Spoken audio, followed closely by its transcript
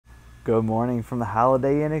Good morning from the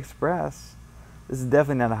Holiday Inn Express. This is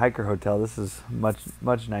definitely not a hiker hotel. This is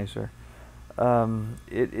much nicer.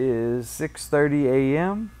 It is 6:30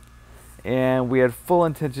 a.m. and we had full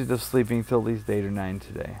intentions of sleeping till at least 8 or 9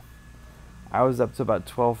 today. I was up to about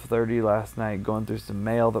 12:30 last night going through some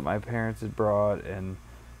mail that my parents had brought and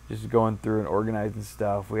just going through and organizing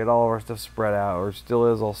stuff. We had all of our stuff spread out, or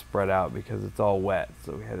still is all spread out because it's all wet,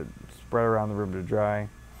 so we had it spread around the room to dry.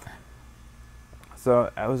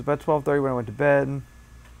 So I was about 12:30 when I went to bed.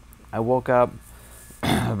 I woke up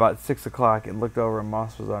about 6 o'clock and looked over and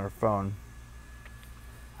Moss was on her phone.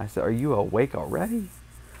 I said, "Are you awake already?"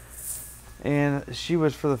 And she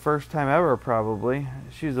was, for the first time ever probably,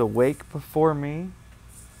 she was awake before me.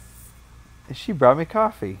 And she brought me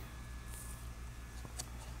coffee.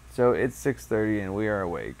 So it's 6:30 and we are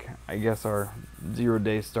awake. I guess our 0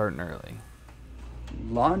 day starting early.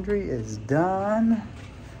 Laundry is done.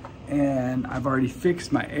 And I've already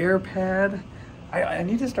fixed my air pad. I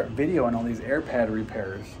need to start videoing all these air pad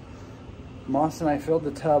repairs. Moss and I filled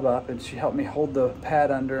the tub up and she helped me hold the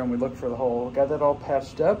pad under and we looked for the hole. Got that all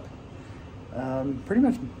patched up. Pretty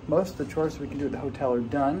much most of the chores we can do at the hotel are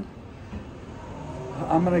done.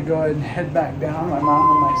 I'm gonna go ahead and head back down. My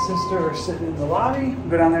mom and my sister are sitting in the lobby.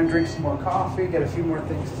 Go down there and drink some more coffee, get a few more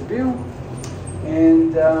things to do.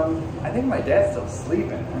 And I think my dad's still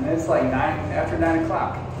sleeping and it's like after 9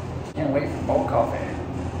 o'clock. Can't wait for more coffee.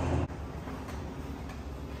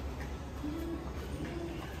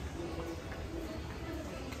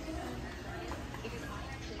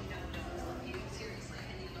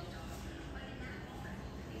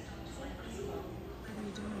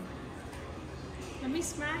 Let me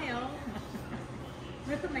smile. I'm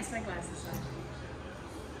gonna put my sunglasses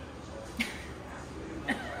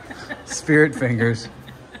on. Spirit fingers.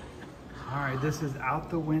 All right, this is out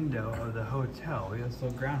the window of the hotel. We got this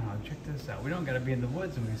little groundhog. Check this out. We don't gotta be in the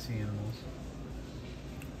woods when we see animals.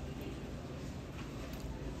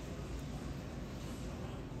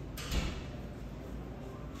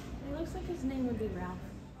 It looks like his name would be Ralph.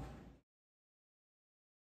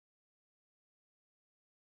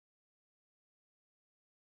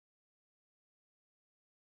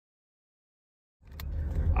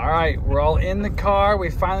 All right, we're all in the car. We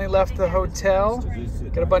finally left the hotel.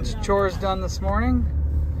 Got a bunch of chores done this morning.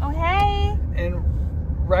 Oh, hey. And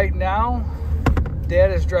right now,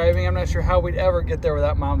 Dad is driving. I'm not sure how we'd ever get there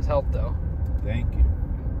without Mom's help, though. Thank you.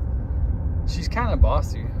 She's kind of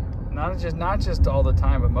bossy. Not just all the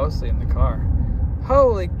time, but mostly in the car.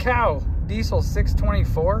 Holy cow! Diesel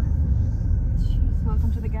 624. Jeez,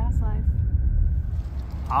 welcome to the gas life.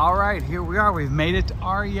 All right, here we are. We've made it to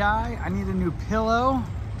REI. I need a new pillow.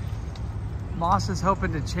 Moss is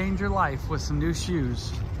hoping to change your life with some new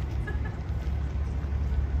shoes.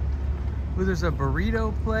 Ooh, there's a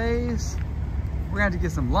burrito place. We're gonna have to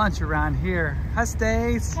get some lunch around here. Hi,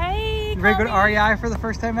 Stace. Hey, You ready to go to REI for the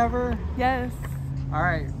first time ever? Yes. All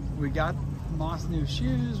right, we got Moss new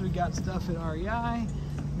shoes. We got stuff at REI.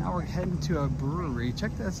 Now we're heading to a brewery.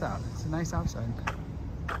 Check this out. It's a nice outside.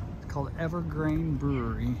 It's called Evergreen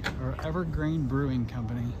Brewery, or Evergreen Brewing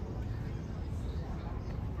Company.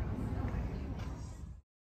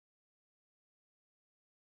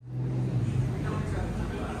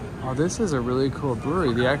 Oh, this is a really cool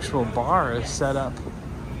brewery. The actual bar is set up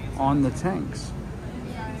on the tanks.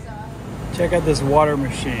 Check out this water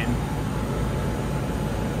machine.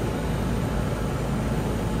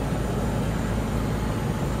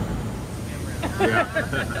 Yeah.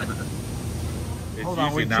 It's Hold on,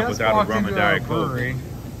 usually we not just without walked a rum into and a Diet Coke. brewery,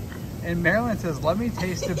 and Marilyn says, "Let me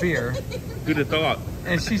taste a beer." Who'd have thought?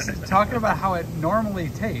 And she's talking about how it normally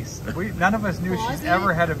tastes. None of us knew she's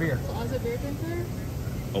ever had a beer. Closet beer drinker?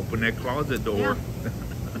 Open that closet door.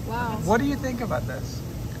 Wow. What do you think about this?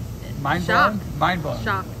 Mind Shock. blown? Mind blown.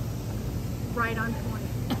 Shock. Right on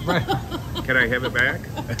point. Right. Can I have it back?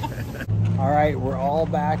 All right, we're all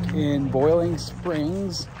back in Boiling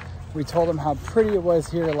Springs. We told them how pretty it was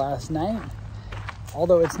here last night.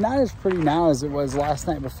 Although it's not as pretty now as it was last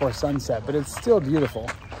night before sunset, but it's still beautiful.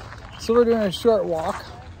 So we're doing a short walk.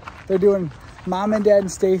 Mom and Dad and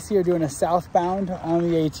Stacy are doing a southbound on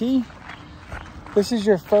the AT. This is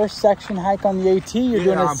your first section hike on the AT. You're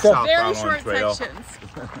doing a very short sections.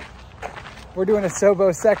 We're doing a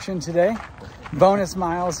Sobo section today. Bonus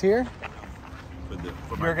miles here.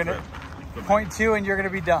 You're gonna point 2 and you're gonna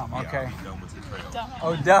be dumb. Okay. Yeah, done with the trail.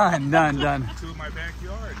 Oh, done. To my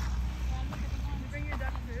backyard. You bring your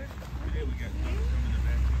duck food? Yeah, we got some in the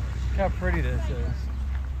backyard. Look how pretty this is.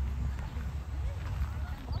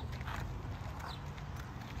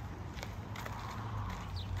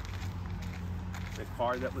 The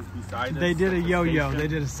car that was beside us. They did a at the yo-yo. station, They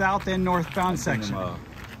did a south and northbound I sent section. him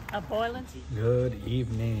A boiling. Good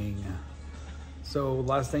evening. So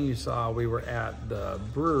last thing you saw, we were at the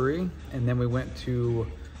brewery, and then we went to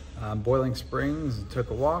Boiling Springs and took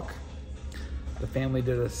a walk. The family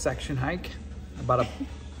did a section hike, about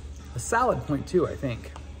a solid 0.2, I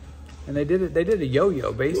think. And they did a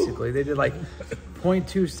yo-yo basically. They did like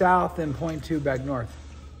 0.2 south and 0.2 back north.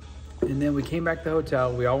 And then we came back to the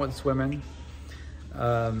hotel. We all went swimming.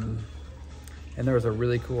 And there was a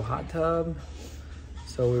really cool hot tub.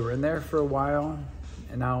 So we were in there for a while,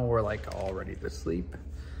 and now we're like all ready to sleep.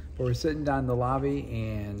 But we're sitting down in the lobby,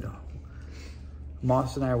 and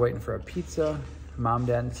Moss and I are waiting for a pizza. Mom,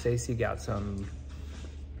 Dad, and Stacy got some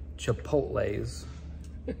Chipotles.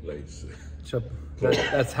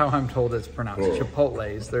 That's how I'm told it's pronounced.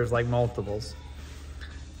 Chipotles. There's like multiples.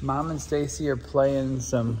 Mom and Stacy are playing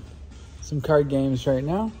some card games right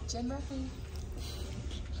now. Jen Murphy.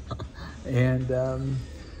 And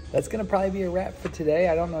that's gonna probably be a wrap for today.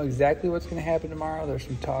 I don't know exactly what's gonna happen tomorrow. There's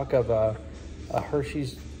some talk of a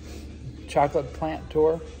Hershey's chocolate plant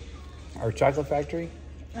tour or chocolate factory.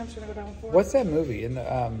 I'm just gonna go down for What's that movie? In the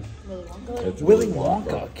Willy Wonka. Willy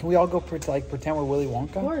Wonka. Can we all go pretend we're Willy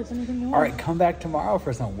Wonka? Of course, anything you want. All right, come back tomorrow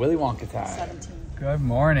for some Willy Wonka time. 17. Good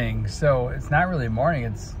morning. So it's not really morning.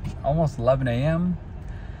 It's almost 11 a.m.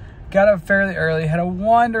 Got up fairly early, had a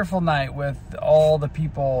wonderful night with all the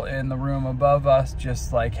people in the room above us,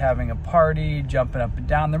 just like having a party, jumping up and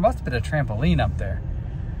down. There must have been a trampoline up there.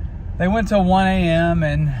 They went till 1 a.m.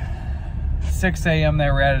 and 6 a.m. they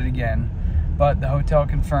were at it again. But the hotel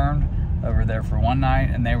confirmed they were there for one night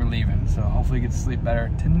and they were leaving. So hopefully get to sleep better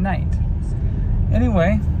tonight.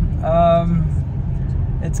 Anyway,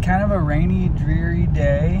 it's kind of a rainy, dreary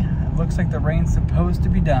day. It looks like the rain's supposed to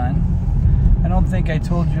be done. I don't think I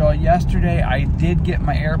told you all yesterday, I did get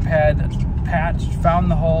my AirPad patched,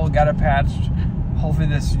 found the hole, got it patched. Hopefully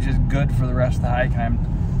this is just good for the rest of the hike.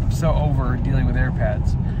 I'm so over dealing with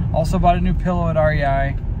AirPads. Also bought a new pillow at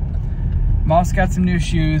REI. Moss got some new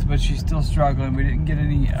shoes, but she's still struggling. We didn't get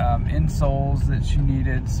any insoles that she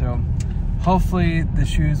needed, so hopefully the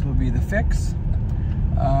shoes will be the fix.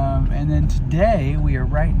 And then today, we are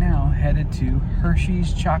right now headed to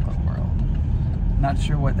Hershey's Chocolate World. Not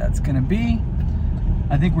sure what that's gonna be.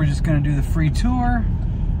 I think we're just gonna do the free tour.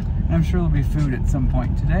 And I'm sure there'll be food at some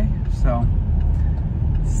point today. So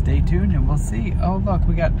stay tuned and we'll see. Oh look,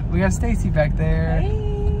 we got Stacy back there.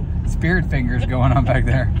 Hey. Spirit fingers going on back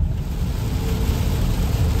there.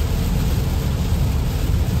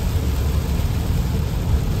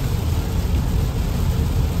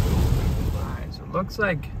 Alright, so it looks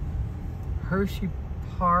like Hershey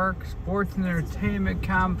Park, Sports and Entertainment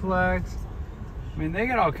Complex. I mean, they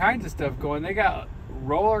got all kinds of stuff going. They got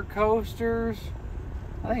roller coasters.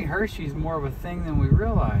 I think Hershey's more of a thing than we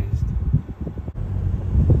realized.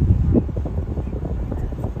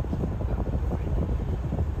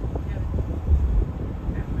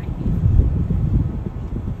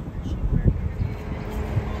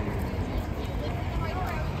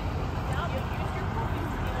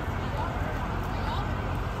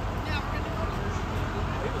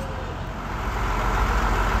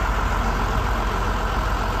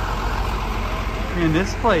 And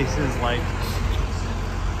this place is like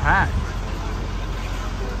packed.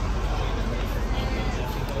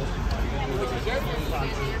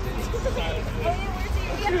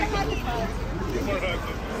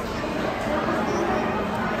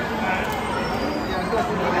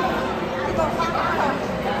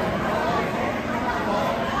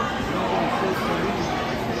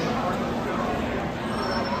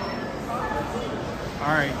 All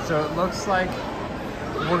right, so it looks like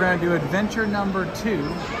we're gonna do adventure number 2.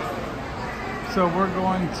 So we're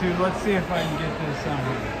going to, let's see if I can get this on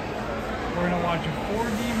here. We're gonna watch a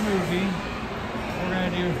 4D movie. We're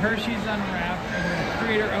gonna do Hershey's Unwrapped, and we're gonna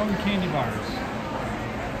create our own candy bars.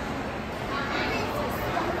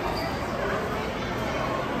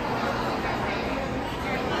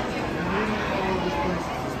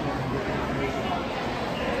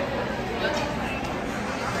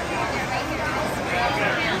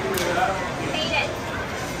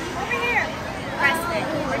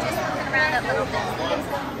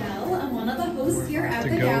 I'm one of the hosts here at the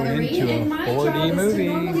To go gallery, into and a my 4D job is movie.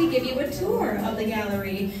 to normally give you a tour of the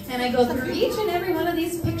gallery. And I go through each and every one of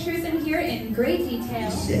these pictures in here in great detail.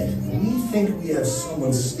 Said, we think we have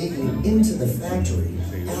someone sneaking into the factory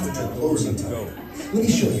after closing time. Let me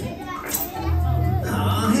show you.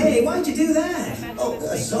 Aw, hey, why'd you do that? Oh,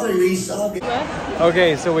 sorry, Reese. I'll get...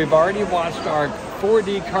 Okay, so we've already watched our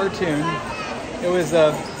 4D cartoon. It was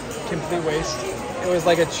a complete waste. It was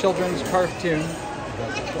like a children's cartoon.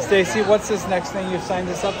 Stacy, what's this next thing you've signed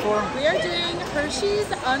us up for? We are doing Hershey's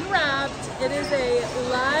Unwrapped. It is a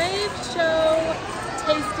live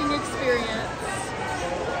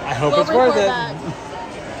hope it's worth it.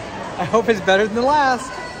 I hope it's better than the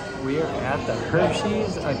last. We are at the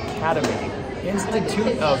Hershey's Academy,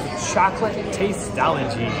 Institute of Chocolate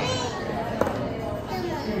Tasteology.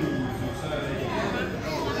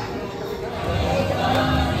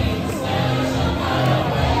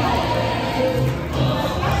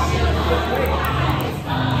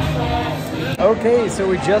 Okay, so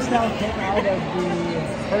we just now came out of the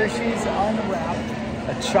Hershey's Unwrapped,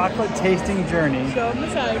 a chocolate tasting journey. Show them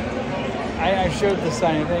the sign. I showed the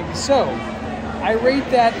sign, I think. So, I rate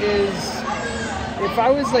that is, if I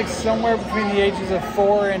was like somewhere between the ages of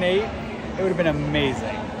 4 and 8, it would have been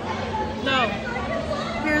amazing. No.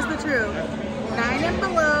 Here's the truth. 9 and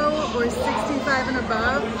below or 65 and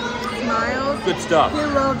above, smiles. Good stuff. He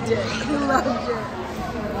loved it. He loved it.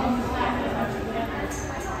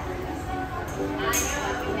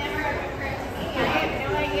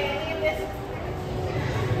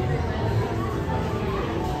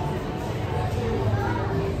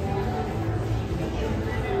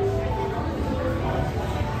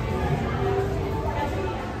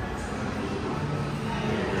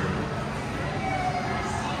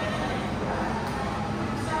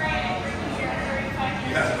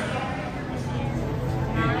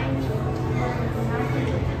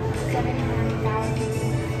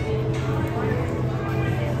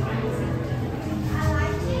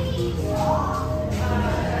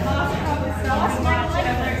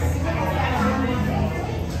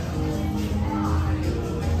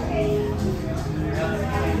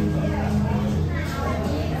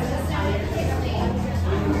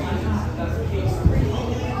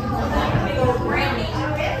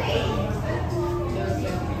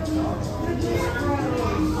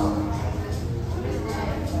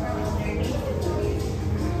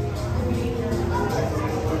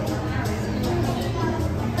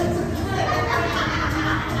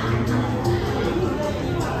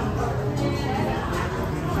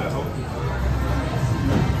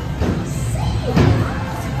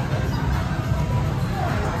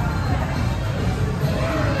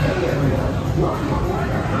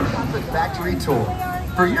 Factory tour.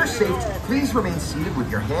 For your safety, please remain seated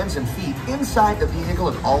with your hands and feet inside the vehicle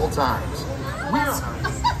at all times.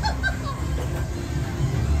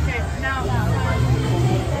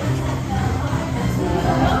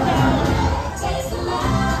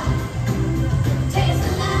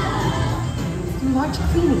 Large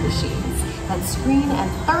cleaning machines that screen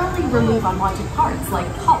and thoroughly remove unwanted parts like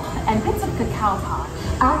pulp and bits of cacao pod.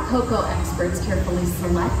 Our cocoa experts carefully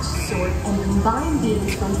select, sort, and combine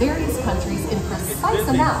beans from various countries in precise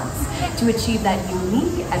amounts to achieve that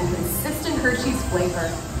unique and consistent Hershey's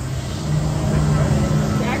flavor.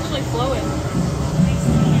 They're actually flowing.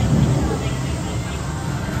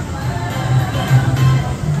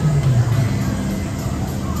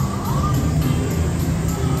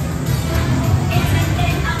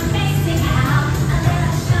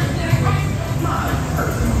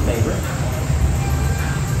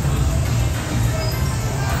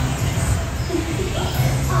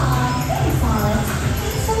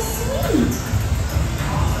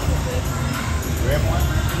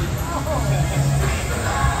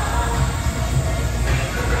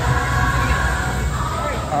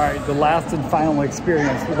 The last and final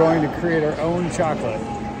experience. We're going to create our own chocolate.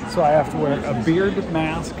 So I have to wear a beard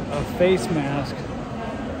mask, a face mask,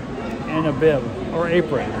 and a bib or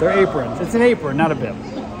apron. They're aprons. It's an apron, not a bib.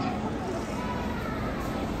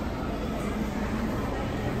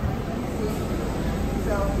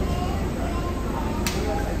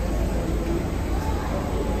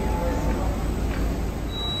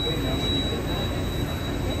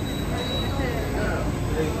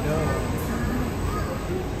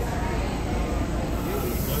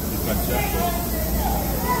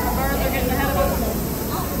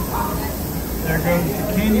 There goes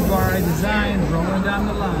the candy bar I designed rolling down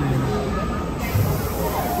the line.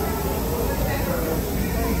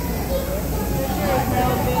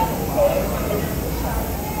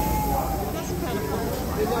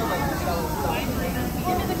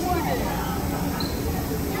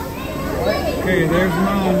 Okay, there's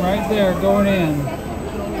mine right there going in.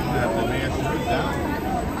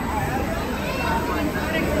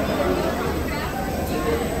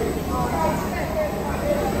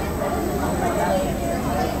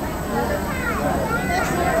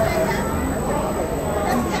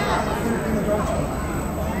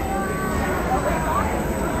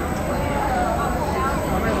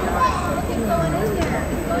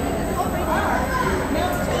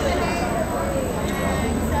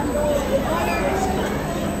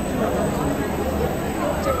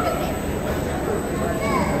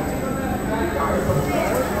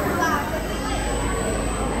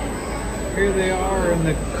 in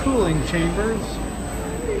the cooling chambers.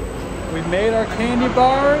 We made our candy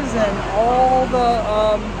bars and all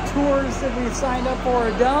the tours that we signed up for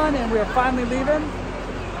are done, and we're finally leaving.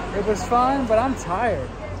 It was fun, but I'm tired.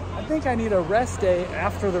 I think I need a rest day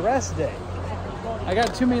after the rest day. I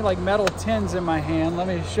got too many like metal tins in my hand. Let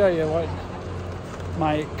me show you what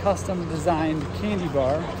my custom designed candy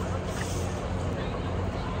bar.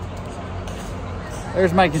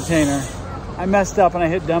 There's my container. I messed up and I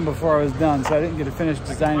hit done before I was done, so I didn't get to finish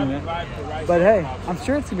designing it. But hey, I'm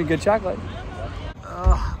sure it's gonna be good chocolate.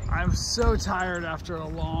 I'm so tired after a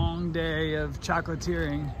long day of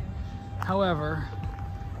chocolatiering. However,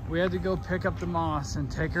 we had to go pick up the Moss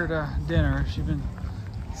and take her to dinner. She's been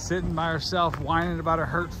sitting by herself whining about her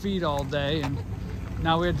hurt feet all day, and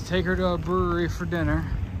now we had to take her to a brewery for dinner.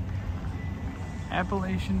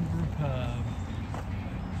 Appalachian Brew Pub.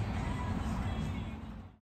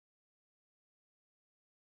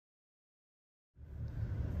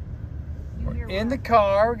 We're in the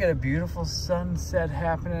car. We got a beautiful sunset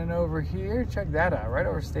happening over here. Check that out, right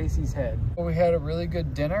over Stacy's head. Well, we had a really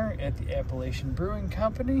good dinner at the Appalachian Brewing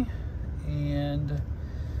Company, and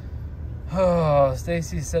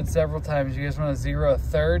Stacy said several times, you guys want to zero a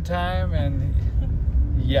third time? And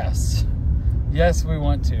yes, we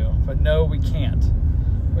want to, but no, we can't.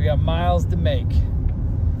 We got miles to make.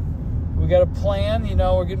 We got a plan, you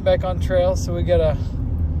know, we're getting back on trail, so we got to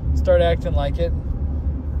start acting like it.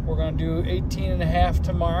 We're going to do 18.5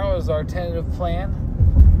 tomorrow is our tentative plan.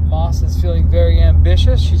 Moss is feeling very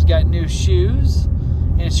ambitious. She's got new shoes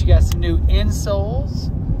and she got some new insoles.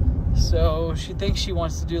 So she thinks she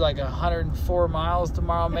wants to do like 104 miles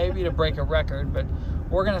tomorrow maybe to break a record, but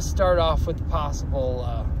we're going to start off with possible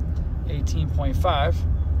 18.5.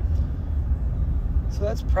 So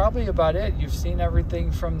that's probably about it. You've seen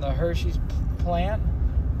everything from the Hershey's plant,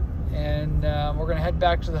 and we're going to head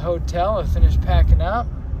back to the hotel and finish packing up.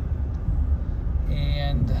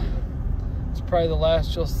 And it's probably the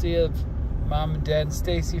last you'll see of Mom and Dad and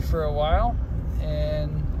Stacy for a while,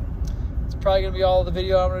 and it's probably gonna be all the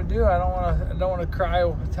video I'm gonna do. I don't want to cry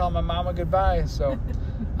telling my mama goodbye, so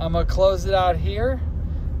I'm gonna close it out here.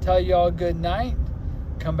 Tell you all good night.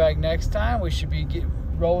 Come back next time. We should be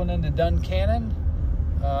rolling into Duncannon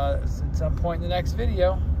at some point in the next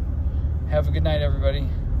video. Have a good night, everybody.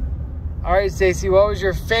 All right, Stacy, what was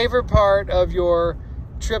your favorite part of your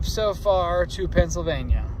trip so far to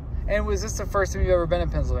Pennsylvania? And was this the first time you've ever been in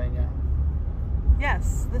Pennsylvania?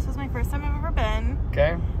 Yes, this was my first time I've ever been.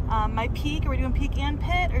 Okay. My peak, are we doing peak and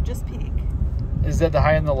pit or just peak? Is that the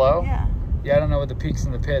high and the low? Yeah. Yeah, I don't know what the peaks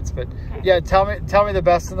and the pits, but okay. Yeah, tell me the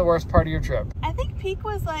best and the worst part of your trip. I think peak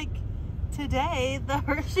was like today. The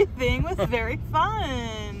Hershey thing was very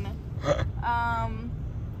fun.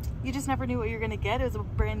 You just never knew what you were gonna get. It was a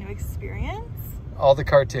brand new experience. All the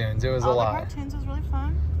cartoons, it was a lot. All the cartoons was really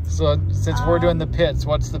fun. So since we're doing the pits,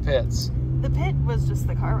 what's the pits? The pit was just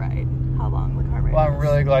the car ride. How long the car ride Well, was. I'm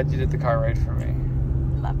really glad you did the car ride for me.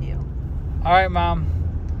 Love you. All right, Mom.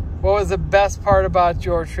 What was the best part about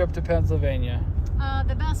your trip to Pennsylvania?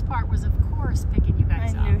 The best part was, of course, picking you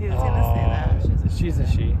guys up. I knew he was going to say that. She's a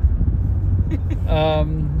she.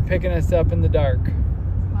 Picking us up in the dark.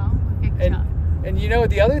 Well, we picked you up. And you know,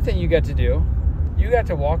 the other thing you got to do, you got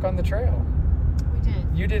to walk on the trail. We did.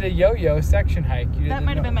 You did a yo-yo section hike. That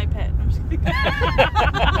might have been my pit. I'm just kidding.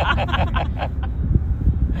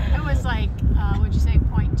 It was like, what'd you say,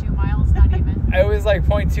 0.2 miles? Not even. It was like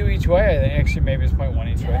 0.2 each way, I think. Actually, maybe it's 0.1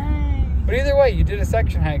 each way. But either way, you did a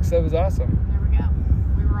section hike, so that was awesome. There we go.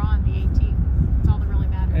 We were on the 18. That's all that really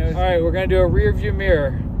matters. All right, we're going to do a rear view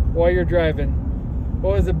mirror while you're driving.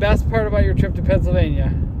 What was the best part about your trip to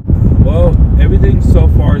Pennsylvania? Well, everything so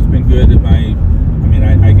far has been good.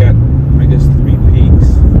 I got, I guess, 3 peaks.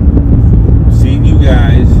 Seeing you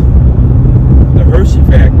guys. The Hershey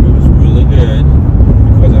factory was really good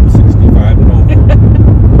because I'm 65 and over.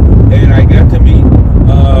 And I got to meet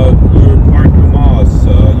your partner Moss,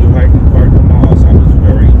 your hiking partner Moss. I was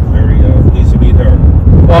very, very pleased to meet her.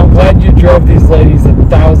 Well, I'm glad you drove these ladies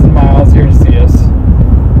 1,000 miles here to see us.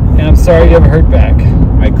 And I'm sorry you haven't heard back.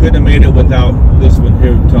 I couldn't have made it without this one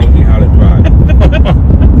here telling me how to drive.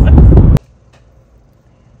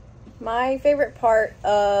 My favorite part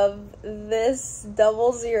of this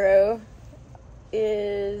 00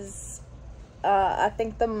 is, I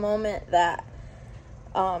think, the moment that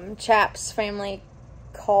Chap's family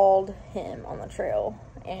called him on the trail,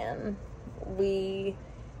 and we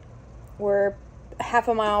were half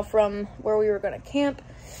a mile from where we were going to camp,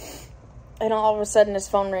 and all of a sudden his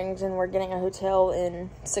phone rings and we're getting a hotel in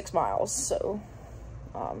 6 miles. So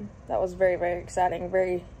that was very, very exciting.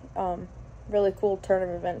 Very really cool turn of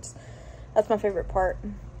events. That's my favorite part.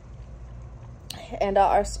 And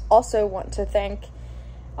I also want to thank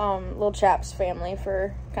Lil'Chap's family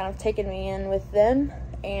for kind of taking me in with them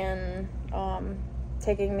and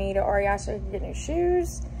taking me to REI so I could get new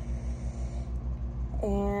shoes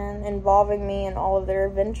and involving me in all of their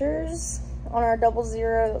adventures on our 00.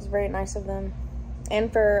 That was very nice of them.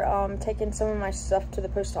 And for taking some of my stuff to the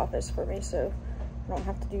post office for me so I don't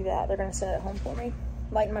have to do that. They're going to send it home for me.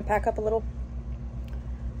 Lighten my pack up a little.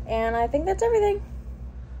 And I think that's everything.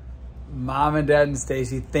 Mom and Dad and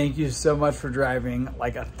Stacy, thank you so much for driving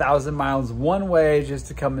like 1,000 miles one way just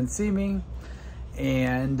to come and see me.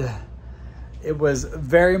 And it was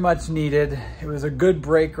very much needed. It was a good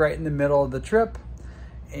break right in the middle of the trip.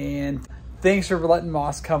 And thanks for letting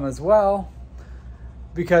Moss come as well.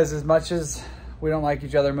 Because as much as we don't like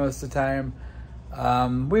each other most of the time,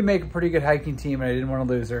 we make a pretty good hiking team and I didn't want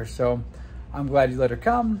to lose her. So I'm glad you let her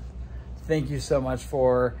come. Thank you so much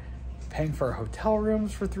for paying for our hotel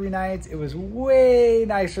rooms for 3 nights. It was way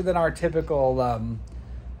nicer than our typical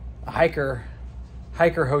hiker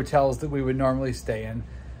hotels that we would normally stay in.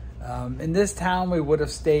 In this town, we would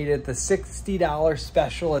have stayed at the $60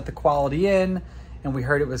 special at the Quality Inn, and we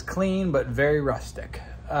heard it was clean but very rustic.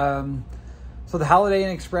 So the Holiday Inn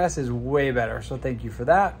Express is way better, so thank you for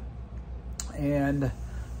that. And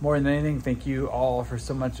more than anything, thank you all for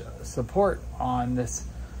so much support on this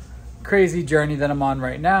crazy journey that I'm on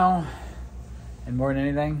right now. And more than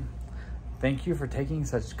anything, thank you for taking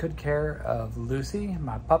such good care of Lucy,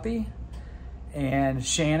 my puppy. And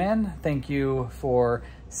Shannon, thank you for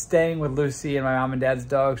staying with Lucy and my mom and dad's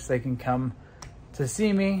dogs so they can come to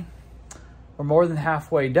see me. We're more than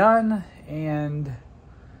halfway done, and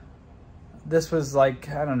this was like,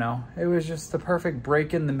 I don't know, it was just the perfect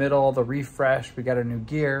break in the middle, the refresh. We got our new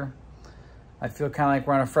gear. I feel kind of like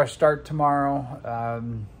we're on a fresh start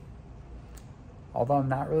tomorrow. Although I'm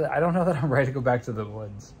not really, I don't know that I'm ready to go back to the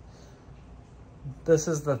woods. This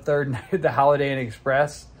is the 3rd night of the Holiday Inn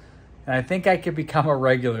Express, and I think I could become a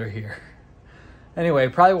regular here. Anyway,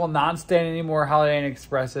 probably will not stay in any more Holiday Inn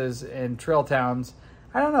Expresses in trail towns.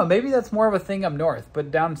 I don't know, maybe that's more of a thing up north,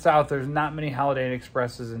 but down south, there's not many Holiday Inn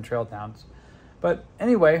Expresses in trail towns. But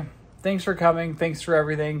anyway, thanks for coming. Thanks for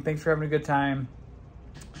everything. Thanks for having a good time.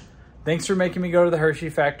 Thanks for making me go to the Hershey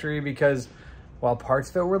factory because while parts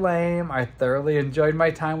of it were lame, I thoroughly enjoyed my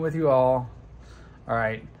time with you all. All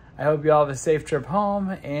right, I hope you all have a safe trip home,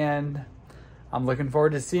 and I'm looking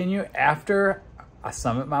forward to seeing you after a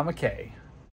Summit Mama K.